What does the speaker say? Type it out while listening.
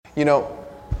You know,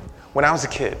 when I was a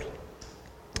kid,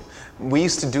 we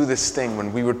used to do this thing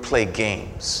when we would play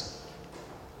games.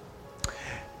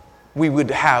 We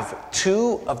would have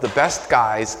two of the best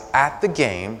guys at the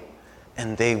game,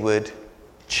 and they would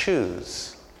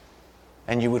choose.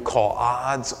 And you would call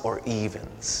odds or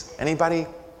evens. Anybody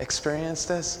experience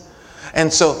this?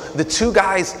 And so the two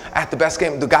guys at the best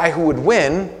game, the guy who would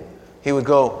win, he would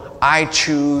go, I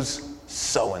choose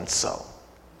so-and-so.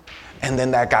 And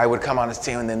then that guy would come on his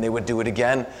team, and then they would do it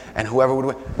again, and whoever would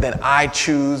win, then I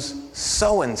choose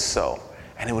so-and-so.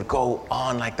 And it would go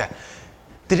on like that.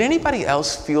 Did anybody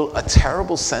else feel a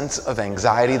terrible sense of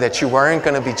anxiety that you weren't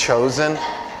going to be chosen?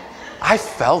 I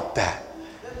felt that.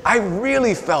 I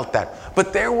really felt that.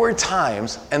 But there were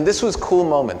times, and this was cool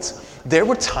moments, there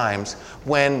were times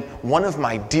when one of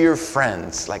my dear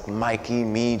friends, like Mikey,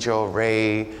 Mijo,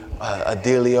 Ray,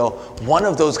 Adelio, one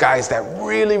of those guys that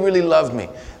really, really loved me,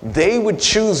 they would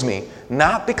choose me,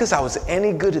 not because I was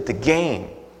any good at the game.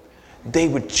 They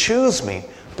would choose me,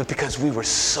 but because we were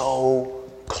so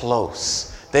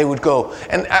close. They would go,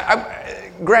 and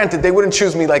granted, they wouldn't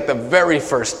choose me like the very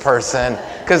first person,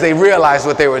 because they realized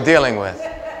what they were dealing with.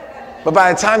 But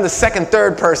by the time the second,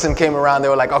 third person came around, they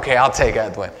were like, okay, I'll take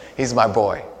Edwin. He's my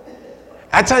boy.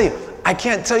 I tell you, I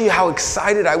can't tell you how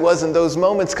excited I was in those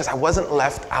moments because I wasn't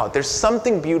left out. There's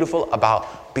something beautiful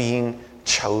about being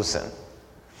chosen,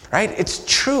 right? It's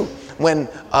true when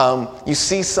you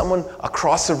see someone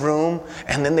across a room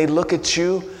and then they look at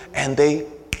you and they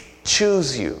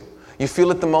choose you. You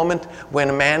feel at the moment when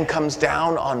a man comes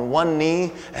down on one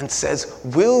knee and says,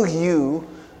 will you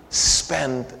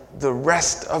spend the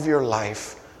rest of your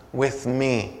life with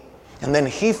me? And then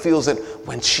he feels it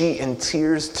when she in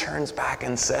tears turns back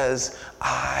and says,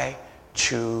 I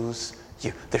choose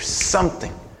you. There's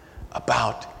something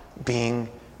about being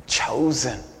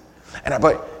chosen.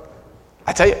 But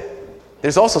I tell you,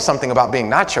 there's also something about being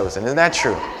not chosen. Isn't that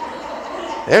true?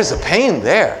 There's a pain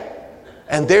there.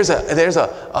 And there's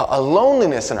a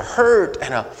loneliness and a hurt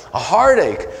and a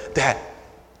heartache that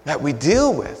we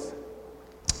deal with.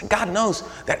 God knows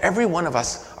that every one of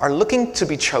us are looking to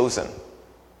be chosen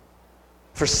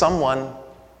for someone,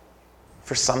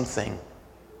 for something.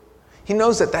 He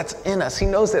knows that that's in us. He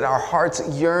knows that our hearts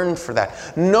yearn for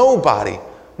that. Nobody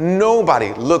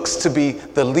looks to be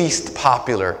the least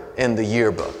popular in the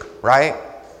yearbook, right?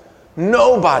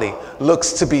 Nobody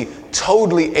looks to be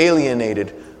totally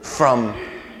alienated from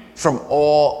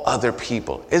all other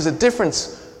people. There's a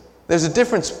difference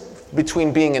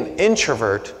between being an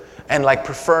introvert and like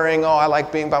preferring, I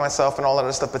like being by myself and all that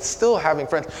other stuff, but still having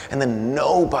friends, and then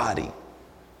nobody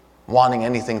wanting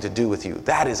anything to do with you.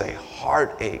 That is a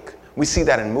heartache. We see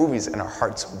that in movies and our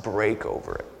hearts break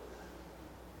over it.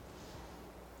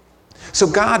 So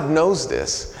God knows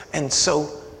this, and so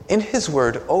in his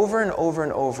word, over and over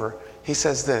and over, he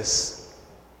says this,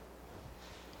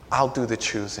 I'll do the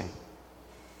choosing.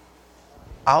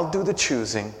 I'll do the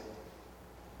choosing.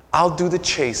 I'll do the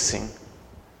chasing.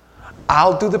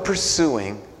 I'll do the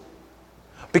pursuing,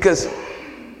 because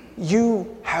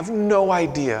you have no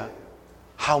idea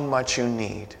how much you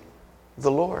need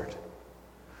the Lord.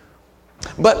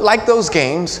 But like those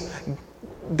games,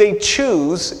 they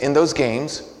choose in those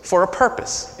games for a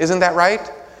purpose. Isn't that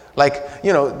right? Like,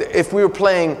 if we were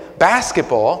playing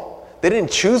basketball, they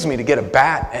didn't choose me to get a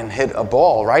bat and hit a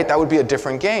ball, right? That would be a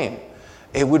different game.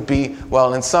 It would be,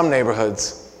 well, in some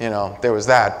neighborhoods, there was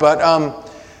that. But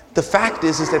the fact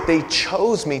is that they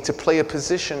chose me to play a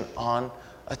position on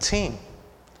a team.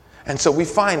 And so we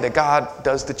find that God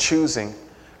does the choosing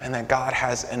and that God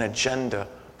has an agenda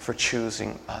for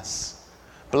choosing us.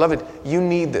 Beloved, you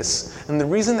need this. And the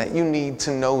reason that you need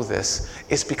to know this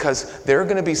is because there are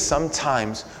going to be some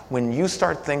times when you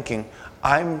start thinking,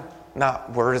 I'm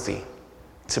not worthy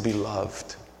to be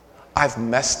loved. I've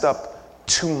messed up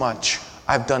too much.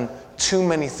 I've done too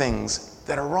many things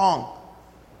that are wrong.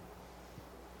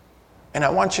 And I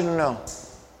want you to know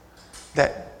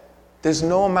that there's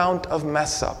no amount of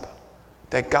mess up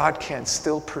that God can't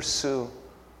still pursue.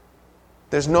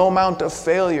 There's no amount of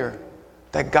failure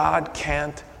that God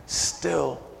can't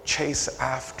still chase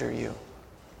after you.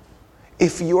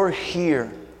 If you're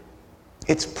here,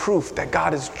 it's proof that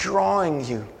God is drawing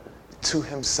you to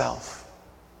himself.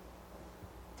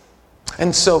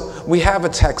 And so we have a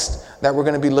text that we're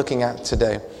going to be looking at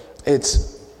today.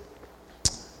 It's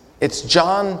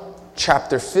John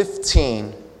chapter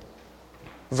 15,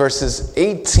 verses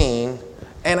 18.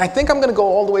 And I think I'm going to go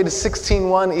all the way to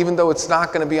 16:1, even though it's not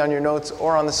going to be on your notes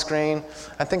or on the screen.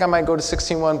 I think I might go to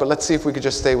 16:1, but let's see if we could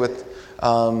just stay with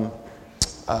 18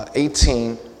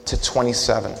 to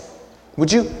 27.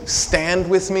 Would you stand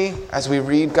with me as we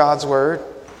read God's word?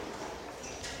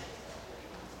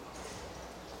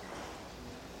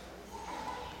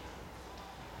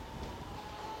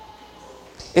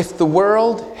 If the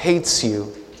world hates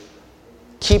you,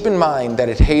 keep in mind that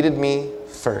it hated me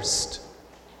first.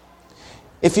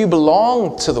 If you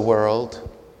belonged to the world,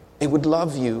 it would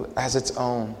love you as its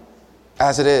own.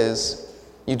 As it is,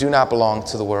 you do not belong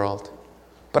to the world,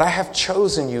 but I have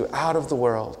chosen you out of the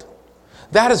world.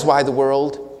 That is why the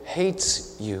world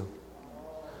hates you.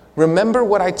 Remember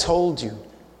what I told you.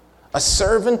 A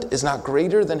servant is not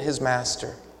greater than his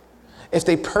master. If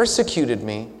they persecuted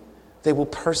me, they will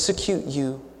persecute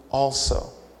you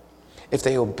also. If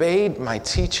they obeyed my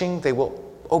teaching, they will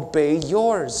obey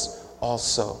yours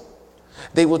also.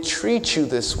 They will treat you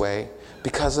this way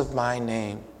because of my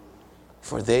name,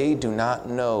 for they do not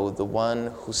know the one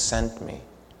who sent me.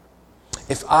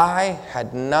 If I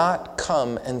had not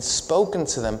come and spoken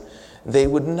to them, they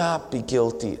would not be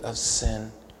guilty of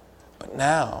sin. But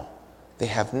now they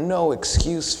have no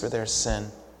excuse for their sin.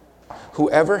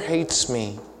 Whoever hates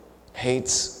me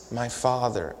hates my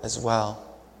Father as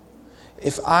well.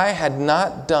 If I had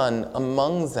not done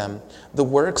among them the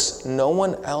works no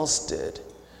one else did,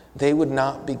 they would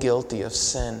not be guilty of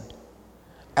sin.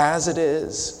 As it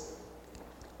is,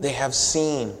 they have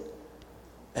seen,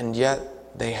 and yet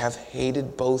they have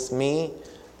hated both me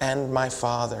and my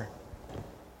Father.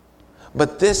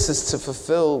 But this is to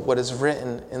fulfill what is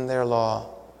written in their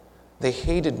law. They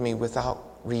hated me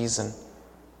without reason.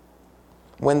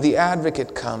 When the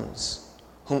advocate comes,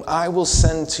 whom I will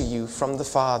send to you from the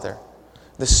Father,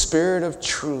 the Spirit of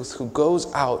truth who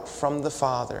goes out from the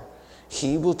Father,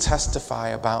 he will testify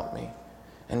about me,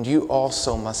 and you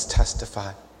also must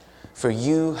testify, for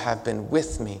you have been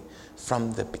with me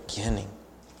from the beginning.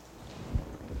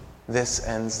 This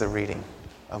ends the reading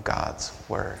of God's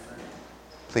word.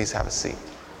 Please have a seat.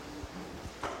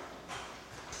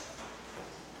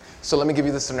 So let me give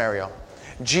you the scenario.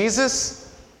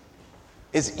 Jesus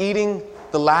is eating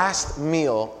the last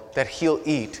meal that he'll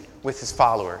eat with his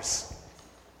followers.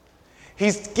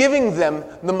 He's giving them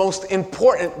the most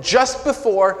important, just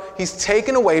before he's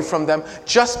taken away from them,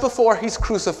 just before he's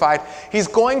crucified, he's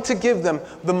going to give them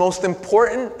the most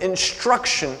important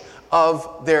instruction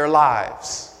of their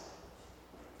lives.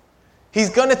 He's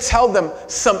going to tell them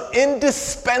some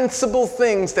indispensable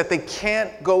things that they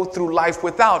can't go through life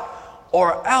without,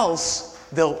 or else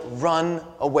they'll run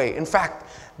away. In fact,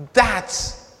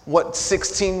 that's what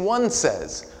 16:1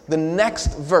 says. The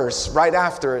next verse right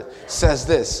after it says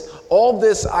this: all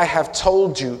this I have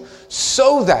told you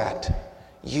so that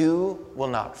you will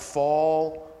not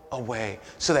fall away,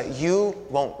 so that you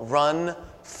won't run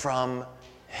from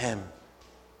him.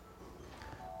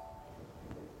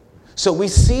 So we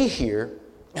see here,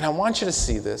 and I want you to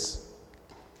see this,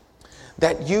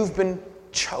 that you've been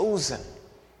chosen.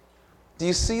 Do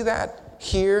you see that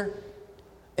here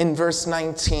in verse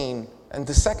 19, and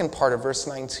the second part of verse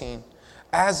 19?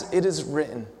 As it is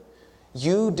written,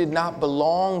 you did not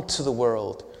belong to the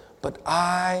world, but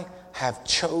I have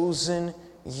chosen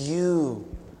you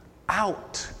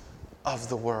out of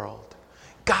the world.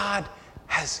 God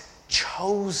has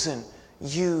chosen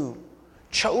you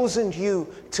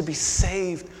to be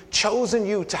saved, chosen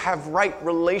you to have right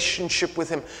relationship with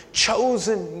him,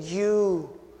 chosen you.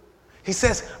 He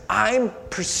says, I'm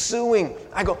pursuing.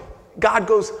 God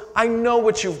goes, I know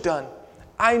what you've done.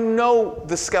 I know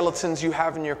the skeletons you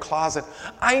have in your closet.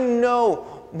 I know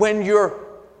when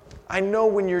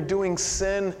you're doing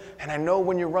sin, and I know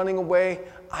when you're running away.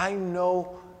 I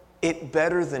know it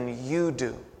better than you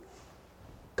do.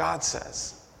 God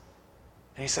says.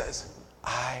 And he says,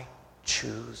 I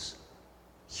choose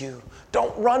you.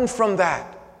 Don't run from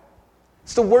that.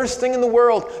 It's the worst thing in the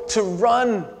world to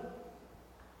run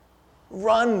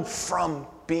from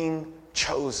being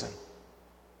chosen.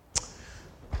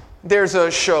 There's a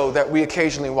show that we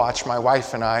occasionally watch, my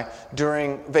wife and I,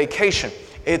 during vacation.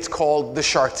 It's called The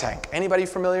Shark Tank. Anybody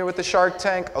familiar with The Shark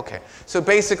Tank? Okay. So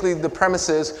basically the premise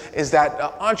is that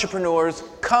entrepreneurs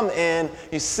come in,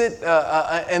 you sit,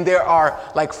 and there are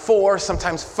like 4,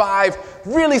 sometimes 5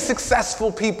 really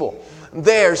successful people.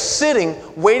 They're sitting,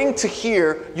 waiting to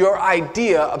hear your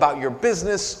idea about your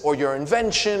business or your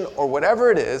invention or whatever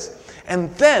it is.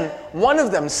 And then one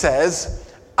of them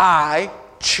says, I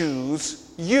choose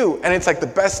you. And it's like the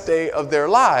best day of their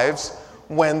lives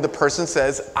when the person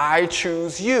says, I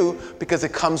choose you, because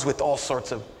it comes with all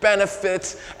sorts of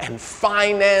benefits and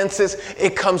finances.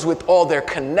 It comes with all their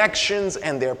connections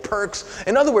and their perks.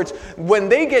 In other words, when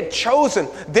they get chosen,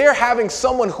 they're having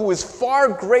someone who is far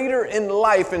greater in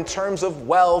life in terms of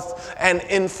wealth and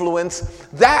influence.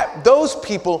 Those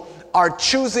people are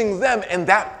choosing them, and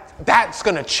that's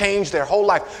going to change their whole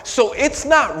life. So it's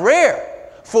not rare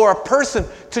for a person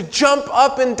to jump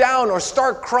up and down or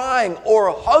start crying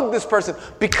or hug this person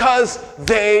because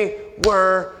they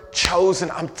were chosen.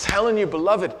 I'm telling you,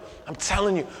 beloved, I'm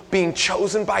telling you, being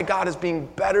chosen by God is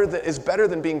better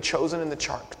than being chosen in the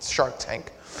Shark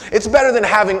Tank. It's better than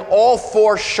having all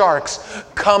 4 sharks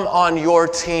come on your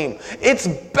team. It's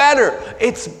better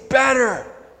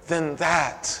than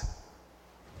that.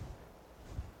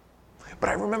 But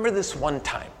I remember this one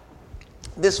time,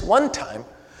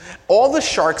 all the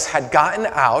sharks had gotten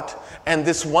out, and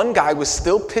this one guy was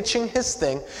still pitching his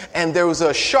thing, and there was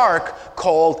a shark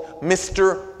called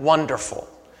Mr. Wonderful.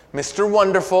 Mr.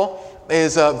 Wonderful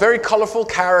is a very colorful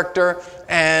character,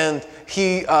 and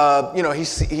he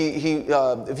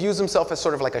views himself as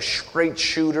sort of like a straight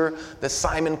shooter, the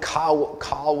Simon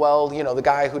Cowell, the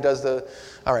guy who does the...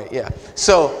 All right, yeah.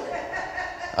 So,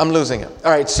 I'm losing it.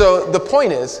 All right, so the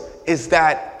point is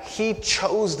that he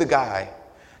chose the guy,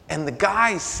 and the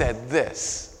guy said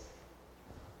this: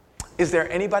 is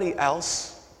there anybody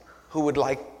else who would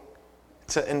like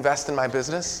to invest in my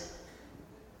business?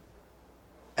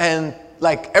 And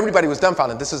everybody was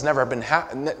dumbfounded. This has never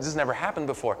happened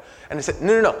before. And they said,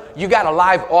 no, you got a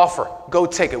live offer. Go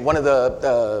take it. One of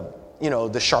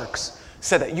the sharks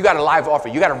said that you got a live offer.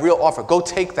 You got a real offer. Go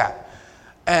take that.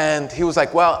 And he was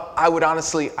like, well, I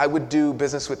would do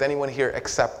business with anyone here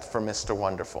except for Mr.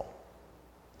 Wonderful,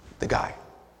 the guy.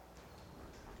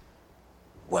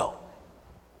 Well,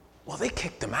 they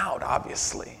kicked him out,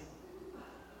 obviously.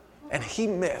 And he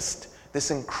missed this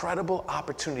incredible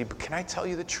opportunity. But can I tell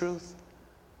you the truth?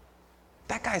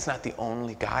 That guy's not the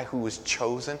only guy who was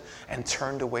chosen and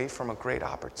turned away from a great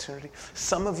opportunity.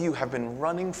 Some of you have been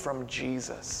running from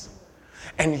Jesus.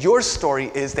 And your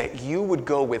story is that you would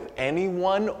go with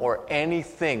anyone or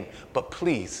anything, but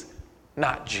please,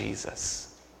 not Jesus.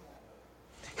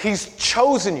 He's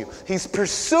chosen you. He's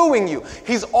pursuing you.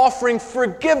 He's offering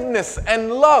forgiveness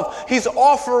and love. He's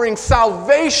offering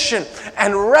salvation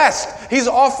and rest. He's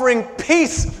offering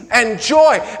peace and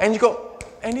joy. And you go,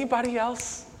 anybody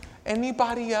else?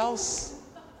 Anybody else?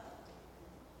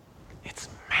 It's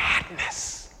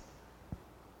madness.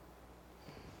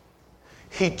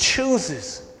 He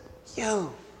chooses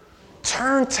you.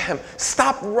 Turn to him.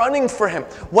 Stop running for him.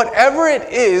 Whatever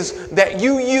it is that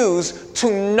you use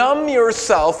to numb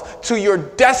yourself to your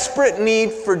desperate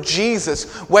need for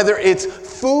Jesus, whether it's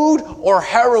food or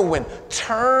heroin,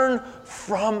 turn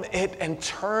from it and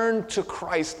turn to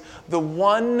Christ, the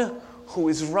one who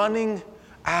is running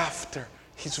after.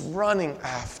 He's running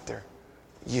after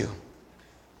you.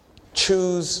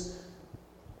 Choose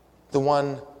the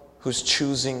one who's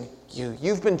choosing you.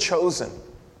 You've been chosen.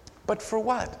 But for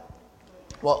what?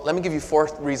 Well, let me give you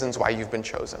 4 reasons why you've been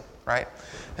chosen, right?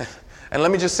 And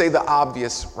let me just say the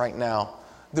obvious right now.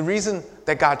 The reason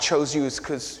that God chose you is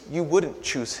because you wouldn't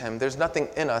choose him. There's nothing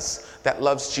in us that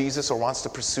loves Jesus or wants to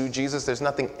pursue Jesus. There's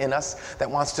nothing in us that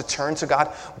wants to turn to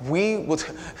God.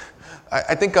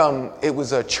 I think it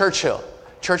was Churchill.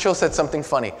 Churchill said something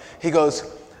funny. He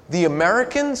goes, the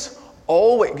Americans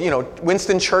always,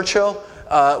 Winston Churchill,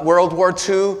 World War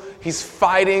II, he's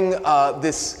fighting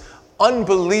this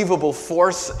unbelievable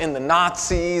force in the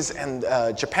Nazis and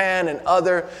Japan and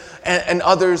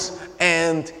others,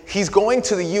 and he's going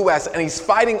to the U.S. and he's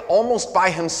fighting almost by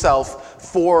himself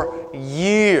for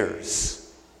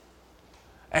years.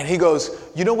 And he goes,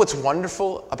 you know what's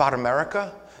wonderful about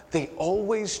America? They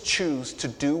always choose to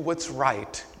do what's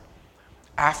right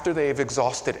after they have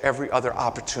exhausted every other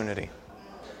opportunity.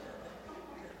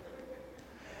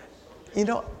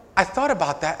 I thought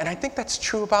about that, and I think that's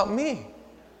true about me.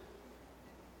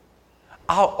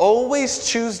 I'll always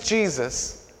choose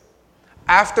Jesus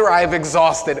after I've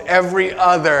exhausted every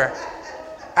other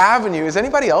avenue. Is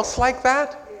anybody else like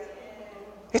that?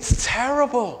 It's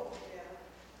terrible.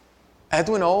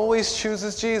 Edwin always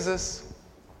chooses Jesus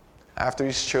after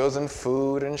he's chosen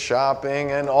food and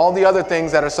shopping and all the other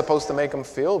things that are supposed to make him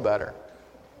feel better.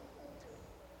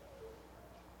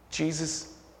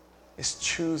 Jesus is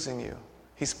choosing you.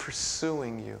 He's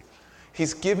pursuing you.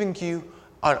 He's giving you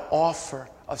an offer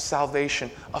of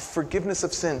salvation, of forgiveness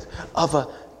of sins, of a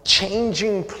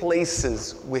changing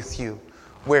places with you,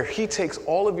 where he takes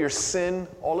all of your sin,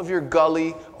 all of your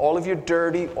gully, all of your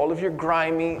dirty, all of your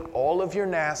grimy, all of your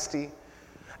nasty,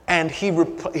 and he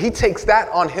takes that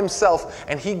on himself,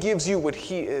 and he gives you what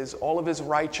he is, all of his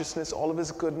righteousness, all of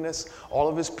his goodness, all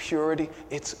of his purity.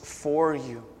 It's for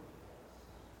you.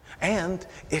 And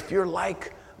if you're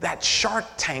like that Shark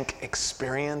Tank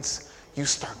experience, you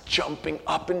start jumping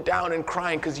up and down and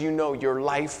crying because you know your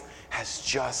life has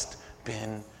just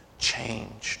been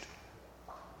changed.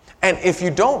 And if you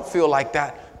don't feel like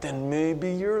that, then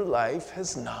maybe your life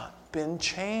has not been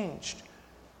changed.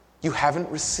 You haven't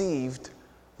received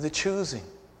the choosing.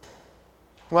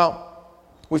 Well,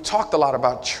 We've talked a lot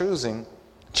about choosing.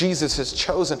 Jesus has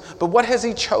chosen. But what has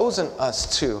he chosen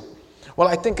us to? Well,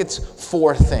 I think it's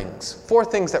 4 things. 4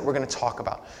 things that we're going to talk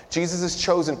about. Jesus has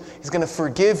chosen. He's going to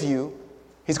forgive you.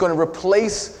 He's going to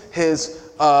replace he's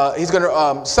going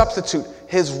to substitute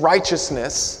his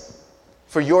righteousness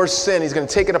for your sin. He's going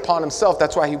to take it upon himself.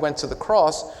 That's why he went to the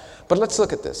cross. But let's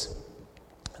look at this.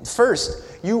 First,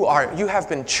 you have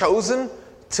been chosen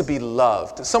to be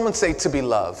loved. Someone say to be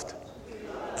loved.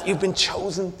 You've been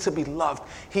chosen to be loved.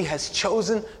 He has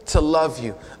chosen to love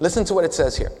you. Listen to what it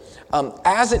says here.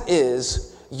 As it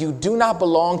is, you do not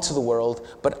belong to the world,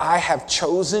 but I have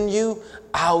chosen you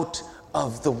out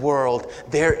of the world.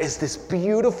 There is this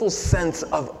beautiful sense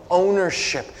of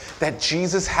ownership that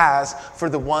Jesus has for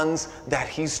the ones that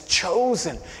he's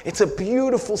chosen. It's a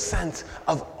beautiful sense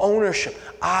of ownership.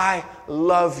 I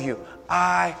love you.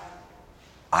 I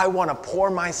want to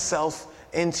pour myself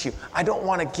into you. I don't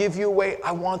want to give you away.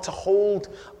 I want to hold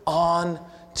on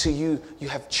to you.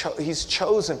 He's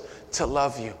chosen to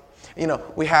love you. You know,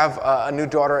 we have a new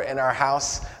daughter in our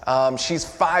house. She's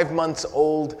 5 months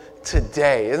old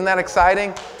today. Isn't that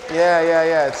exciting?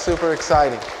 Yeah. It's super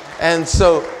exciting. And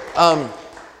so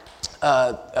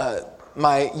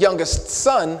my youngest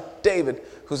son, David,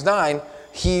 who's 9,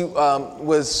 he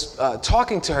was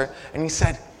talking to her, and he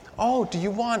said, "Oh, do you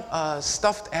want a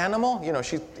stuffed animal?" You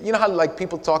know, how like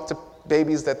people talk to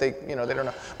babies that they don't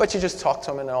know, but you just talk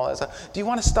to them and all that stuff. "Do you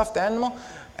want a stuffed animal?"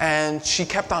 And she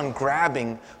kept on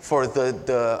grabbing for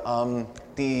the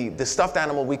stuffed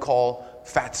animal we call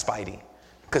Fat Spidey,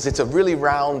 because it's a really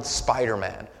round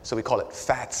Spider-Man, so we call it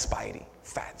Fat Spidey.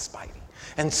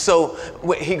 And so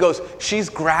he goes, she's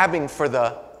grabbing for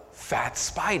the Fat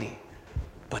Spidey,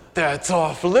 but that's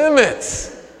off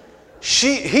limits.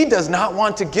 He does not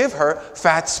want to give her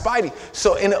Fat Spidey.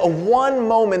 So in one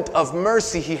moment of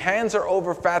mercy, he hands her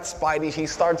over Fat Spidey. He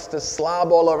starts to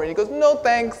slob all over, and he goes, "No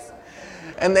thanks."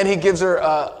 And then he gives her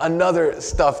another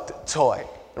stuffed toy,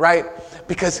 right?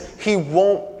 Because he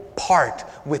won't part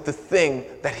with the thing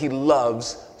that he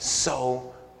loves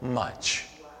so much.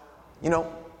 You know,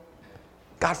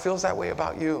 God feels that way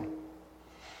about you.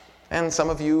 And some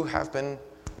of you have been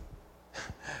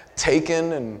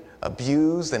taken and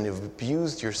abused, and you've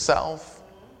abused yourself.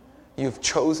 You've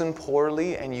chosen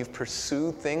poorly, and you've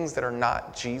pursued things that are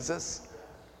not Jesus.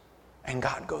 And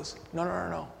God goes,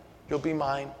 no. You'll be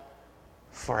mine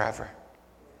forever.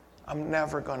 I'm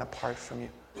never going to part from you.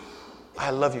 I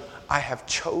love you. I have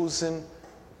chosen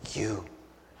you.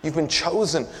 You've been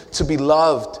chosen to be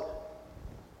loved.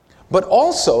 But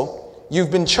also,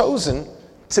 you've been chosen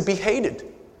to be hated.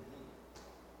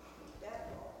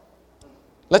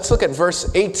 Let's look at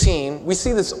verse 18. We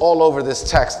see this all over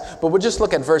this text, but we'll just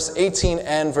look at verse 18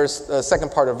 and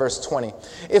second part of verse 20.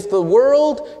 If the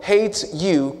world hates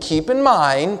you, keep in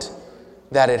mind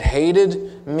that it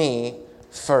hated me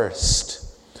first.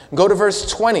 Go to verse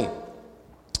 20.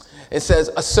 It says,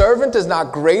 a servant is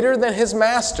not greater than his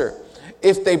master.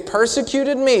 If they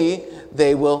persecuted me,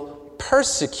 they will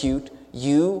persecute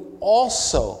you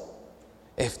also.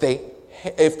 If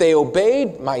they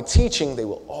obeyed my teaching, they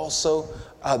will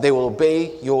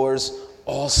obey yours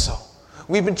also.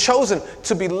 We've been chosen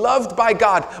to be loved by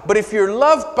God, but if you're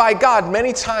loved by God,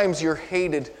 many times you're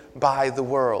hated by the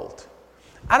world.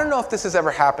 I don't know if this has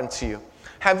ever happened to you.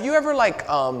 Have you ever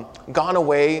gone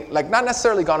away, not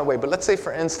necessarily gone away, but let's say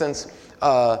for instance,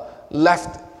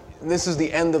 left, this is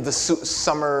the end of the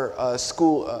summer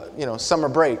summer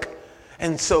break.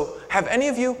 And so have any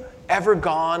of you ever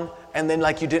gone and then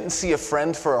you didn't see a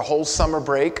friend for a whole summer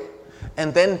break,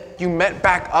 and then you met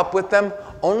back up with them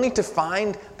only to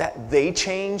find that they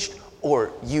changed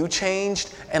or you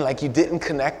changed and you didn't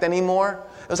connect anymore?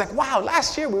 It was like, wow,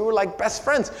 last year we were like best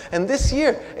friends. And this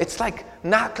year, it's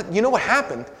not, you know what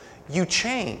happened? You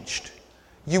changed.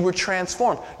 You were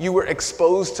transformed. You were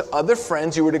exposed to other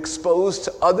friends. You were exposed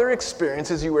to other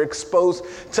experiences. You were exposed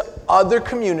to other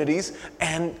communities,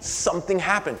 and something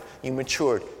happened. You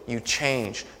matured. You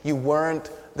changed. You weren't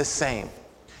the same.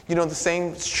 You know, the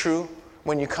same is true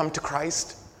when you come to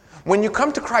Christ. When you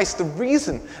come to Christ, the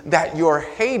reason that you're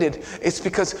hated is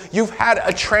because you've had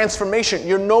a transformation.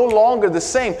 You're no longer the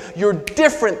same. You're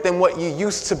different than what you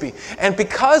used to be. And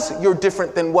because you're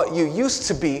different than what you used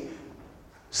to be,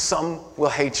 some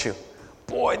will hate you.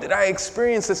 Boy, did I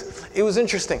experience this. It was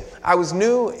interesting. I was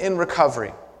new in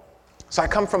recovery. So I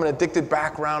come from an addicted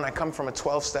background. I come from a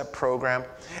 12-step program.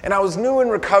 And I was new in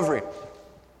recovery,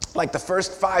 the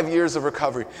first 5 years of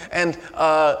recovery. And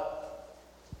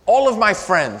all of my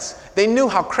friends, they knew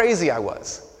how crazy I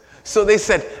was. So they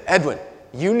said, Edwin,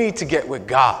 you need to get with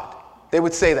God. They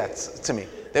would say that to me.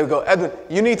 They would go, Edwin,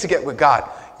 you need to get with God.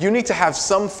 you need to have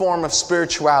some form of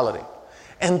spirituality.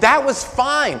 And that was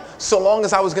fine, so long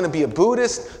as I was going to be a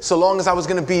Buddhist, so long as I was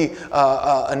going to be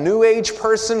a New Age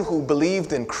person who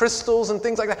believed in crystals and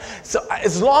things like that. So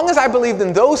as long as I believed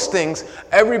in those things,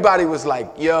 everybody was like,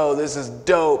 yo, this is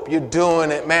dope. You're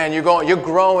doing it, man. You're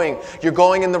growing. You're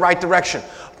going in the right direction.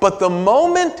 But the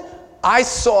moment I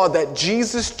saw that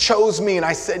Jesus chose me and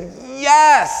I said,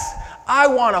 yes, I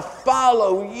want to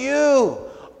follow you,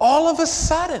 all of a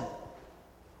sudden,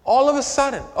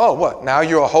 oh, what? Now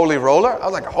you're a holy roller? I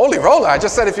was like, a holy roller? I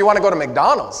just said if you want to go to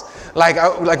McDonald's. Like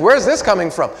where's this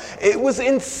coming from? It was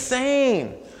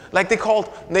insane. Like they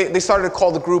started to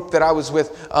call the group that I was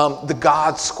with the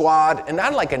God Squad, and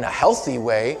not like in a healthy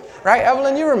way, right?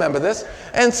 Evelyn, you remember this.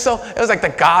 And so it was like the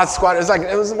God Squad. It was like,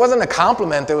 it wasn't a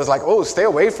compliment. It was like, oh, stay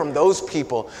away from those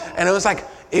people. And it was like,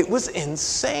 it was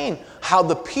insane how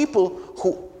the people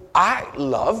who I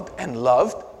loved and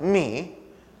loved me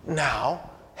now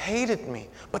hated me.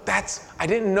 But I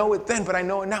didn't know it then, but I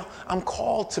know it now. I'm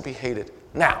called to be hated.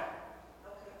 Now,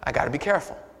 I got to be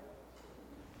careful.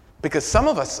 Because some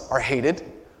of us are hated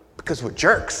because we're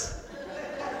jerks.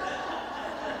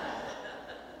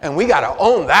 And we got to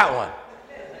own that one.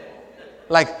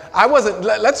 Like,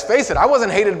 let's face it, I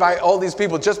wasn't hated by all these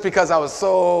people just because I was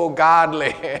so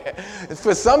godly.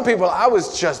 For some people, I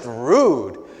was just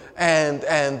rude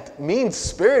and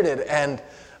mean-spirited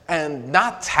and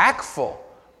not tactful.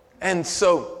 And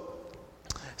so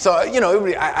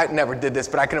I never did this,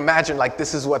 but I can imagine like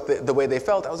this is what the way they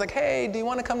felt. I was like, hey, do you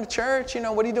want to come to church?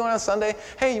 What are you doing on Sunday?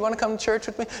 Hey, you want to come to church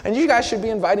with me? And you guys should be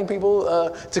inviting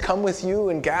people to come with you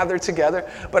and gather together.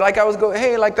 But like I was going,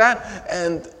 hey, like that.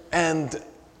 And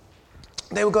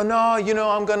they would go, no,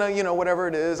 I'm going to, whatever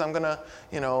it is, I'm going to,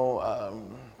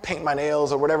 paint my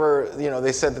nails or whatever,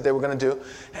 they said that they were going to do.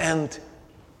 And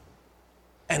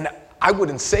I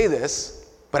wouldn't say this,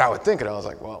 but I would think it. I was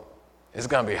like, well, it's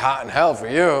going to be hot in hell for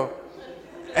you.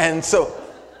 And so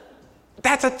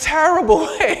that's a terrible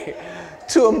way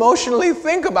to emotionally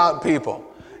think about people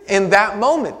in that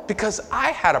moment, because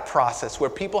I had a process where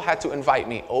people had to invite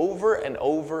me over and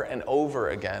over and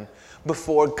over again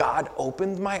before God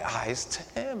opened my eyes to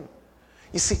him.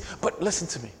 You see, but listen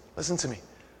to me.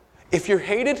 If you're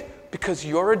hated because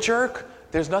you're a jerk,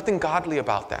 there's nothing godly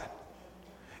about that.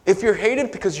 If you're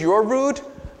hated because you're rude,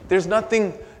 there's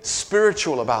nothing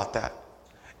spiritual about that.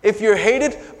 If you're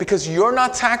hated because you're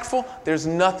not tactful, there's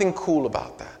nothing cool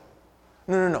about that.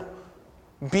 No.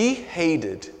 Be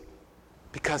hated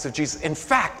because of Jesus. In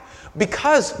fact,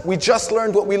 because we just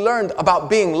learned what we learned about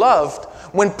being loved,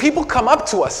 when people come up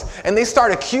to us and they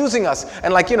start accusing us,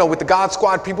 and with the God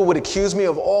Squad, people would accuse me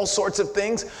of all sorts of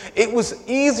things, it was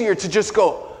easier to just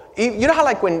go, you know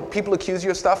how when people accuse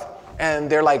you of stuff and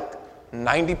they're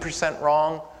 90%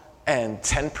 wrong and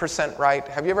 10% right?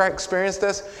 Have you ever experienced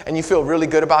this? And you feel really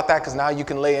good about that because now you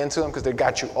can lay into them because they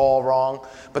got you all wrong.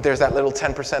 But there's that little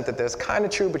 10% that there's kind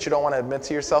of true, but you don't want to admit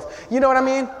to yourself. You know what I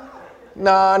mean?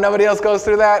 No, nobody else goes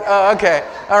through that? Oh, okay.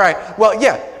 All right. Well,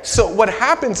 yeah. So what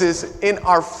happens is in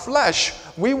our flesh,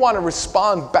 we want to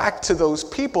respond back to those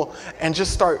people and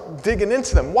just start digging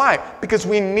into them. Why? Because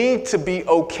we need to be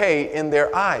okay in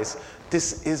their eyes.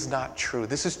 This is not true.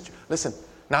 Listen,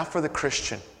 not for the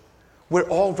Christian. We're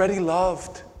already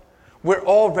loved. We're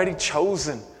already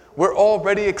chosen. We're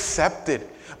already accepted.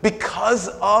 Because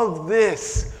of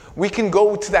this, we can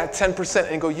go to that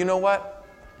 10% and go, you know what?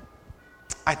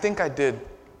 I think I did.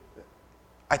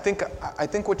 I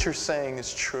think what you're saying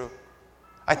is true.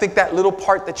 I think that little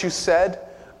part that you said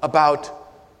about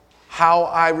how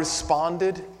I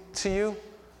responded to you,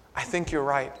 I think you're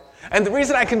right. And the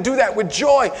reason I can do that with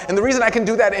joy, and the reason I can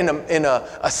do that in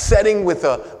a setting with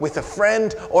a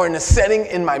friend, or in a setting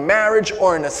in my marriage,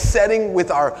 or in a setting with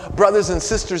our brothers and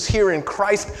sisters here in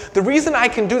Christ, the reason I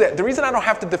can do that, the reason I don't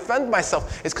have to defend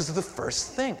myself is because of the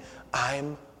first thing.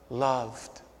 I'm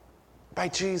loved by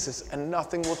Jesus, and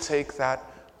nothing will take that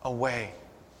away.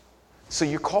 So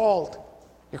you're called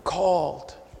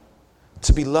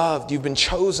to be loved. You've been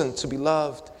chosen to be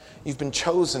loved. You've been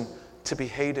chosen to be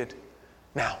hated.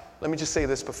 Now, let me just say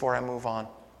this before I move on.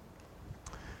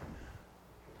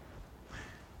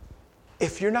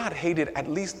 If you're not hated, at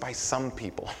least by some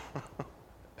people,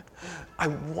 I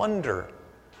wonder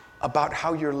about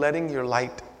how you're letting your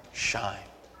light shine.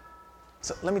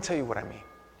 So let me tell you what I mean.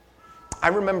 I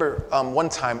remember one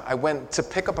time I went to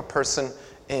pick up a person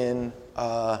in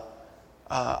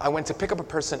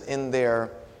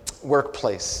their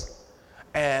workplace,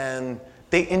 and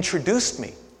they introduced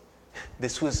me.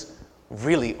 This was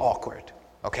really awkward,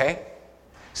 okay?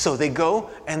 So they go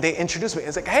and they introduce me.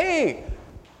 It's like, hey,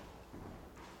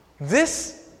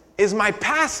 this is my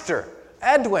pastor,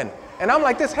 Edwin. And I'm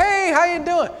like this, hey, how you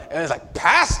doing? And it's like,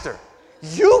 pastor?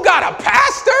 You got a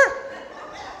pastor?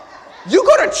 You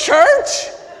go to church?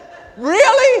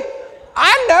 Really?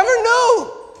 I never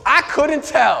knew. I couldn't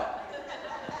tell.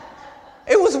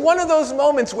 It was one of those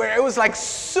moments where it was like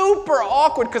super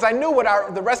awkward because I knew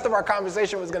what the rest of our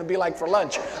conversation was going to be like for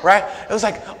lunch, right? It was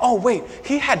like, oh, wait,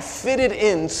 he had fitted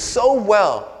in so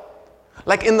well.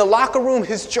 Like in the locker room,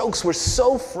 his jokes were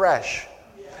so fresh.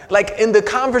 Like in the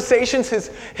conversations,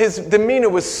 his demeanor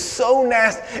was so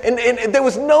nasty. And there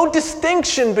was no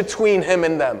distinction between him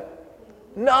and them.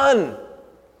 None.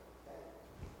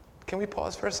 Can we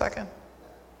pause for a second?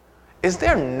 Is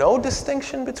there no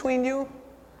distinction between you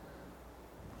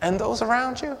and those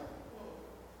around you?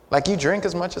 Like you drink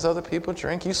as much as other people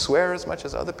drink. You swear as much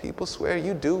as other people swear.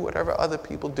 You do whatever other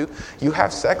people do. You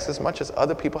have sex as much as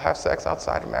other people have sex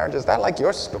outside of marriage. Is that like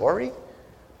your story?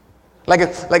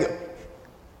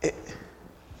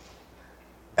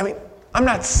 I mean, I'm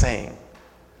not saying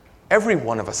every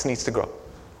one of us needs to grow.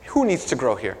 Who needs to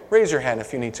grow here? Raise your hand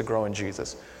if you need to grow in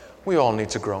Jesus. We all need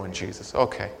to grow in Jesus.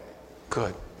 Okay,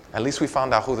 good. At least we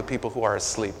found out who the people who are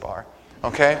asleep are.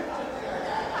 Okay?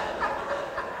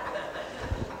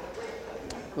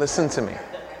 Listen to me.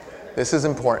 This is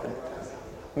important.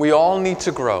 We all need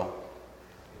to grow.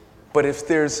 But if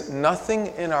there's nothing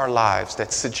in our lives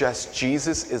that suggests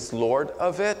Jesus is Lord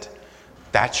of it,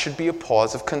 that should be a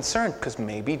cause of concern because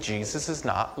maybe Jesus is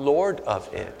not Lord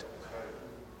of it.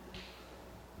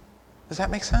 Does that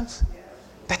make sense?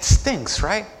 That stinks,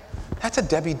 right? That's a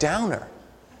Debbie Downer.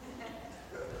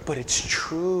 But it's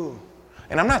true.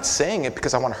 And I'm not saying it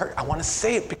because I want to hurt. I want to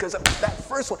say it because of that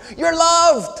first one. You're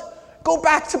loved. Go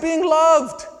back to being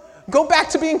loved. Go back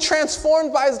to being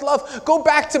transformed by his love. Go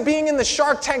back to being in the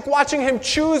Shark Tank, watching him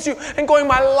choose you and going,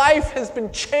 my life has been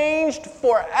changed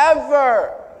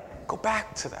forever. Go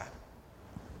back to that.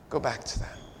 Go back to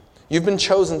that. You've been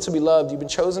chosen to be loved. You've been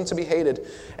chosen to be hated.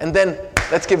 And then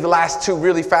let's give the last two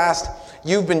really fast.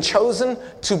 You've been chosen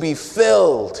to be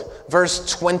filled.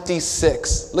 Verse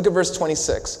 26. Look at verse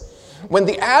 26. When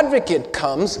the advocate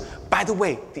comes, by the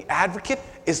way, the advocate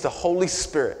is the Holy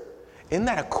Spirit. Isn't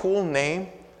that a cool name?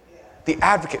 The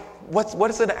advocate. What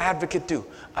does an advocate do?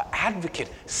 An advocate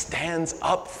stands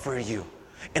up for you.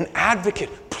 An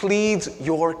advocate pleads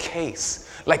your case.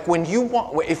 Like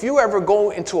if you ever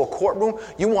go into a courtroom,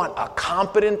 you want a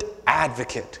competent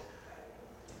advocate.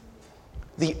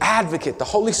 The advocate, the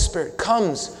Holy Spirit,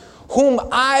 comes, whom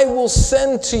I will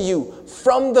send to you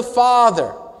from the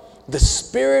Father, the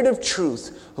Spirit of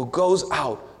truth who goes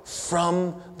out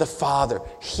from the Father.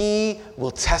 He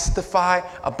will testify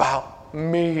about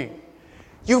me.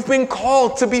 You've been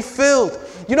called to be filled.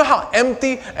 You know how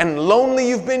empty and lonely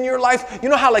you've been in your life? You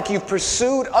know how you've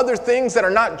pursued other things that are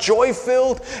not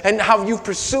joy-filled and how you've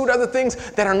pursued other things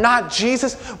that are not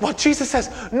Jesus? Well, Jesus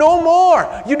says, no more.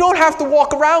 You don't have to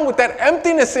walk around with that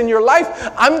emptiness in your life.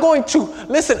 I'm going to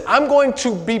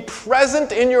be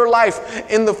present in your life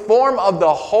in the form of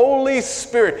the Holy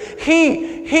Spirit.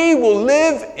 He will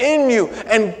live in you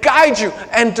and guide you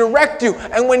and direct you.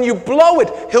 And when you blow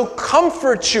it, he'll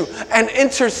comfort you and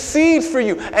intercede for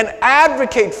you and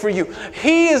advocate for you.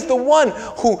 He is the one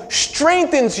who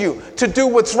strengthens you to do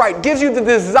what's right, gives you the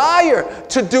desire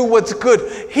to do what's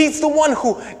good. He's the one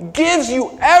who gives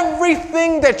you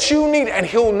everything that you need, and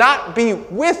he'll not be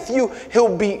with you,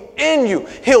 he'll be in you.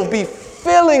 He'll be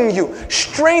filling you,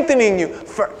 strengthening you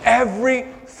for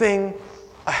everything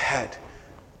ahead.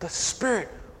 The Spirit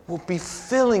will be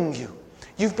filling you.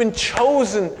 You've been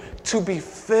chosen to be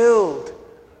filled.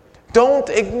 Don't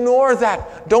ignore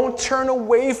that. Don't turn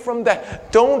away from that.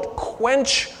 Don't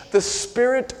quench the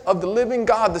Spirit of the living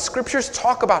God. The scriptures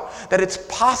talk about that it's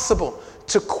possible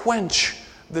to quench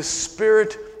the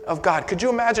Spirit of God. Could you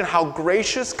imagine how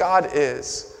gracious God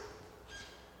is?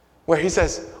 Where he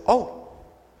says, oh,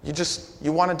 you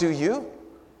want to do you?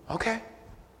 Okay.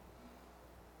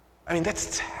 I mean,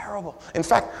 that's terrible. In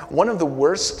fact, one of the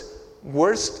worst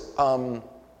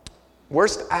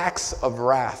acts of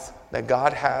wrath that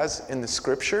God has in the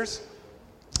scriptures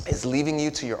is leaving you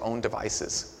to your own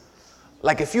devices.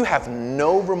 Like if you have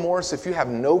no remorse, if you have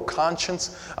no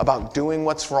conscience about doing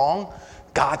what's wrong,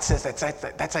 God says that's a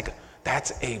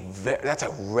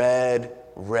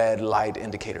red light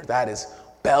indicator. That is,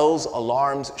 bells,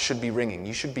 alarms should be ringing.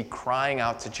 You should be crying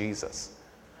out to Jesus,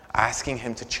 asking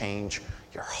him to change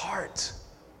your heart.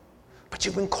 But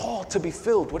you've been called to be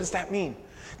filled. What does that mean?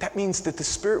 That means that the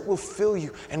Spirit will fill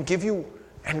you and give you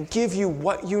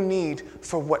what you need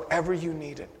for whatever you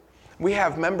need it. We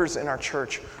have members in our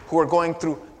church who are going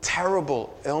through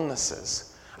terrible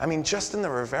illnesses. I mean, just in the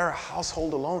Rivera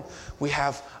household alone, we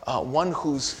have one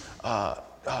whose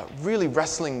really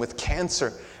wrestling with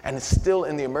cancer and is still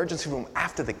in the emergency room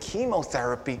after the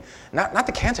chemotherapy. Not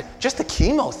the cancer, just the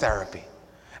chemotherapy.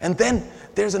 And then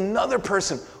there's another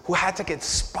person who had to get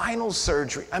spinal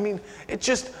surgery. I mean,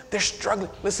 they're struggling.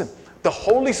 Listen, the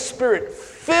Holy Spirit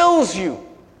fills you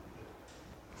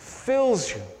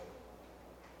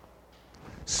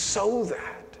so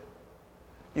that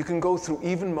you can go through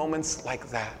even moments like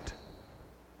that.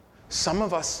 Some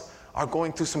of us are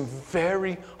going through some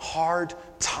very hard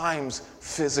times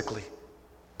physically.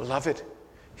 Beloved,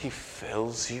 He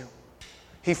fills you.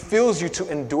 He fills you to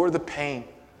endure the pain,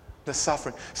 the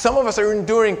suffering. Some of us are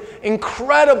enduring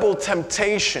incredible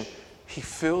temptation. He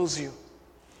fills you.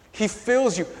 He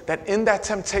fills you that in that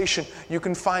temptation you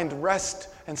can find rest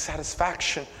and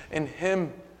satisfaction in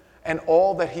Him and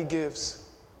all that He gives.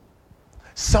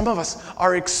 Some of us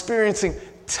are experiencing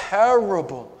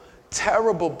terrible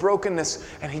brokenness,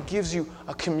 and He gives you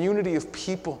a community of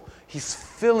people. He's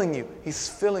filling you. He's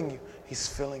filling you. He's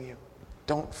filling you.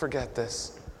 Don't forget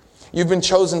this. You've been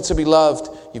chosen to be loved.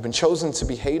 You've been chosen to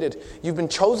be hated. You've been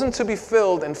chosen to be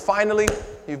filled. And finally,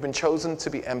 you've been chosen to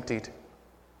be emptied.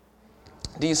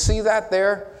 Do you see that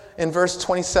there in verse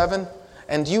 27?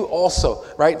 And you also,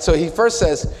 right? So he first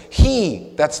says,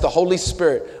 He, that's the Holy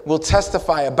Spirit, will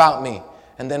testify about me.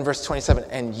 And then verse 27,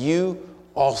 and you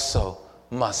also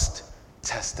must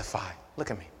testify. Look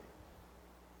at me.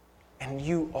 And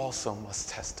you also must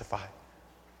testify.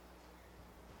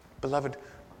 Beloved,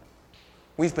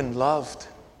 we've been loved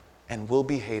and will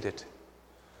be hated.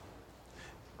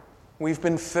 We've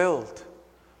been filled,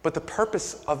 but the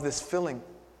purpose of this filling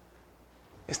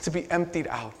is to be emptied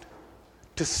out,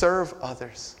 to serve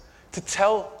others, to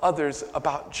tell others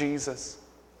about Jesus.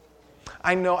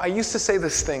 I know, I used to say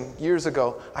this thing years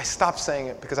ago. I stopped saying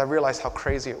it because I realized how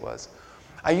crazy it was.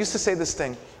 I used to say this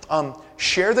thing,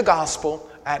 share the gospel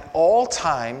at all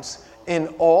times, in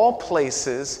all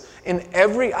places, in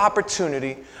every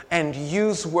opportunity, and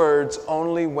use words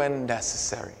only when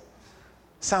necessary.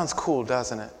 Sounds cool,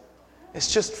 doesn't it?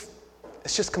 It's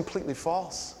just completely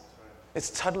false. It's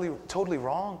totally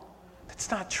wrong. That's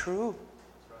not true.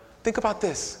 Think about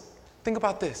this.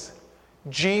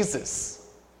 Jesus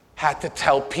had to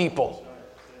tell people.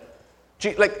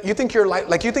 You think your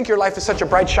life is such a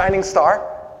bright shining star?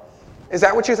 Is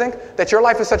that what you think? That your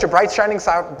life is such a bright shining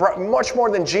star, much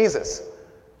more than Jesus,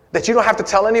 that you don't have to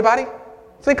tell anybody?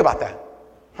 Think about that,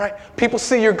 right? People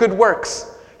see your good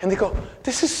works and they go,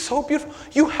 this is so beautiful.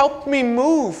 You helped me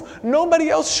move. Nobody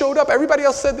else showed up. Everybody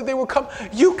else said that they would come.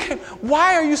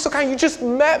 Why are you so kind? You just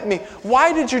met me.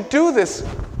 Why did you do this?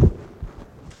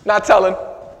 Not telling.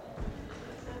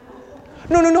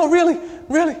 No,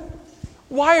 really.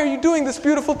 Why are you doing this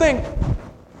beautiful thing?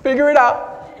 Figure it out.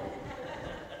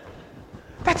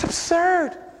 That's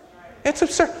absurd. It's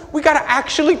absurd. We got to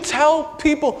actually tell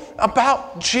people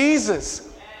about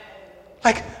Jesus.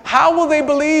 Like, how will they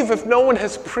believe if no one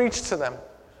has preached to them?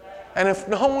 And if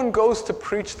no one goes to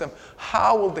preach them,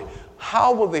 how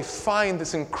will they find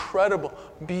this incredible,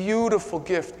 beautiful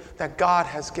gift that God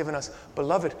has given us?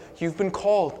 Beloved, you've been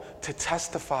called to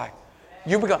testify.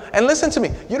 And listen to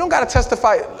me, you don't got to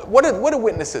testify. What are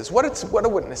witnesses? What are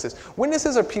witnesses?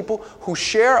 Witnesses are people who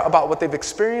share about what they've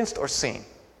experienced or seen.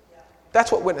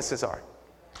 That's what witnesses are.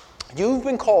 You've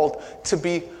been called to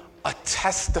be a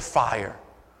testifier,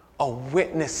 a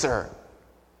witnesser.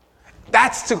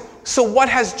 So what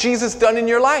has Jesus done in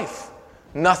your life?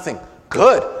 Nothing.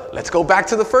 Good. Let's go back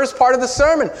to the first part of the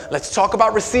sermon. Let's talk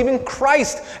about receiving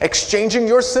Christ, exchanging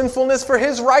your sinfulness for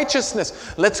His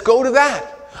righteousness. Let's go to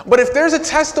that. But if there's a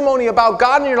testimony about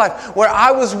God in your life where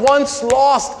I was once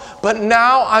lost, but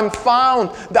now I'm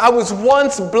found. I was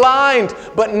once blind,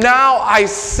 but now I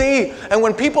see. And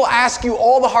when people ask you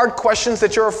all the hard questions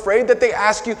that you're afraid that they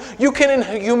ask you, you can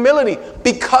in humility,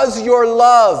 because you're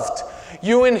loved,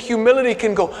 you in humility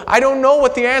can go, I don't know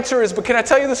what the answer is, but can I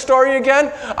tell you the story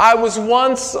again? I was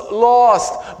once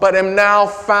lost, but am now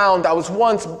found. I was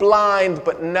once blind,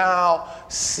 but now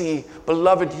see.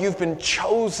 Beloved, you've been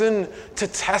chosen to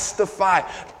testify.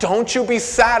 Don't you be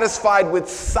satisfied with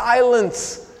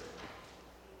silence.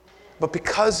 But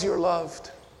because you're loved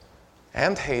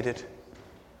and hated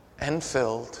and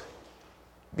filled,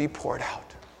 be poured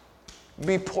out.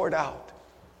 Be poured out.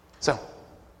 So,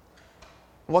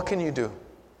 what can you do?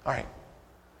 All right.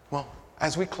 Well,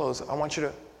 as we close, I want you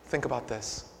to think about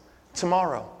this.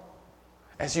 Tomorrow,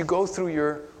 as you go through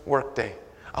your workday,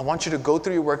 I want you to go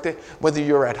through your workday, whether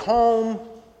you're at home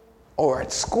or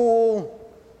at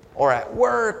school or at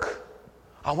work.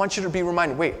 I want you to be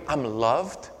reminded, wait, I'm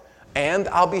loved and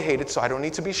I'll be hated, so I don't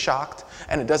need to be shocked,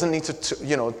 and it doesn't need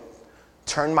to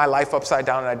turn my life upside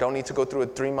down, and I don't need to go through a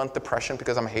 3-month depression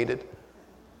because I'm hated.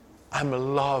 I'm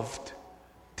loved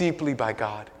deeply by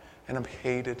God, and I'm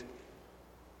hated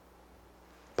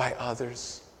by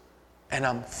others, and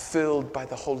I'm filled by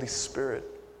the Holy Spirit.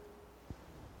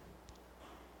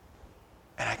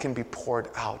 And I can be poured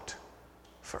out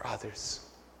for others.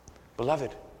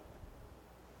 Beloved,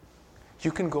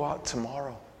 you can go out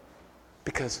tomorrow,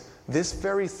 because this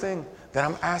very thing that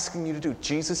I'm asking you to do,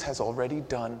 Jesus has already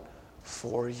done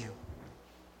for you.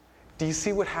 Do you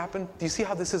see what happened? Do you see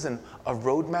how this is a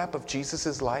roadmap of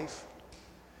Jesus' life?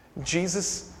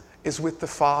 Jesus is with the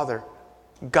Father,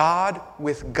 God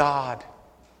with God.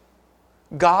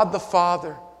 God the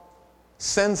Father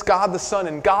sends God the Son,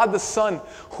 and God the Son,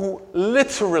 who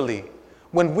literally,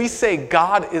 when we say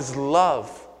God is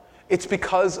love, it's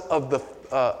because of the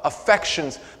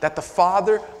affections that the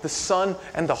Father, the Son,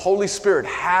 and the Holy Spirit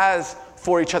has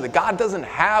for each other. God doesn't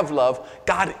have love.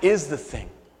 God is the thing.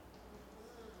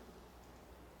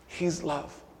 He's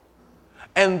love.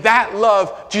 And that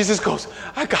love, Jesus goes,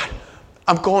 I'm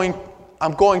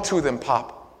going to them,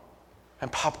 Pop.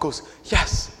 And Pop goes,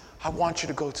 yes, I want you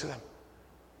to go to them.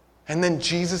 And then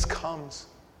Jesus comes.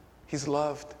 He's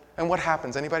loved. And what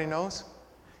happens? Anybody knows?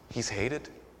 He's hated.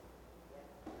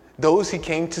 Those he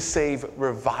came to save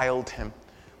reviled him,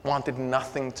 wanted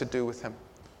nothing to do with him.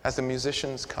 As the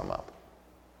musicians come up,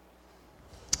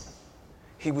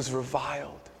 he was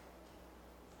reviled.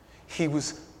 He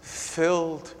was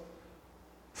filled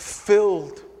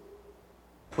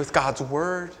with God's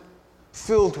word,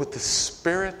 filled with the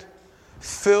Spirit,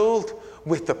 filled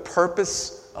with the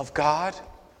purpose of God,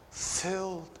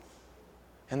 filled.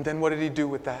 And then what did he do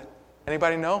with that?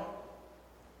 Anybody know?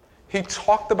 He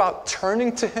talked about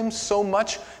turning to him so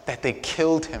much that they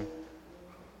killed him.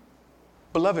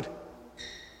 Beloved,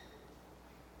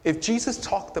 if Jesus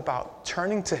talked about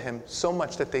turning to him so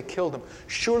much that they killed him,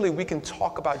 surely we can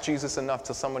talk about Jesus enough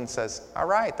till someone says, all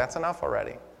right, that's enough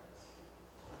already.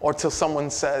 Or till someone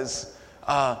says,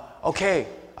 okay,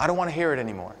 I don't want to hear it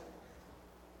anymore.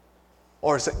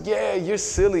 Or say, yeah, you're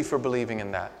silly for believing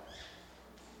in that.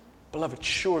 Beloved,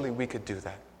 surely we could do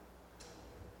that.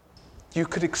 You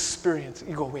could experience,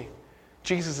 you go, wait,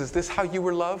 Jesus, is this how you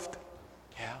were loved?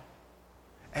 Yeah.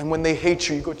 And when they hate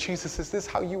you, you go, Jesus, is this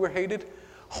how you were hated?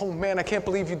 Oh man, I can't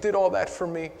believe you did all that for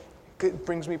me. It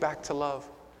brings me back to love.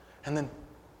 And then,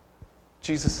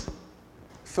 Jesus,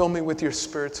 fill me with your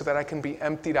Spirit so that I can be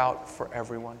emptied out for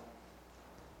everyone.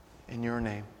 In your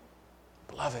name.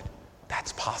 Beloved,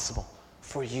 that's possible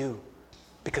for you.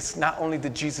 Because not only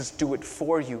did Jesus do it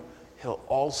for you, he'll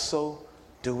also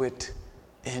do it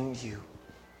in you.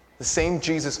 The same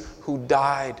Jesus who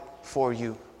died for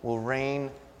you will reign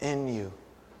in you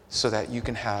so that you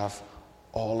can have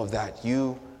all of that.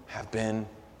 You have been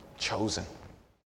chosen.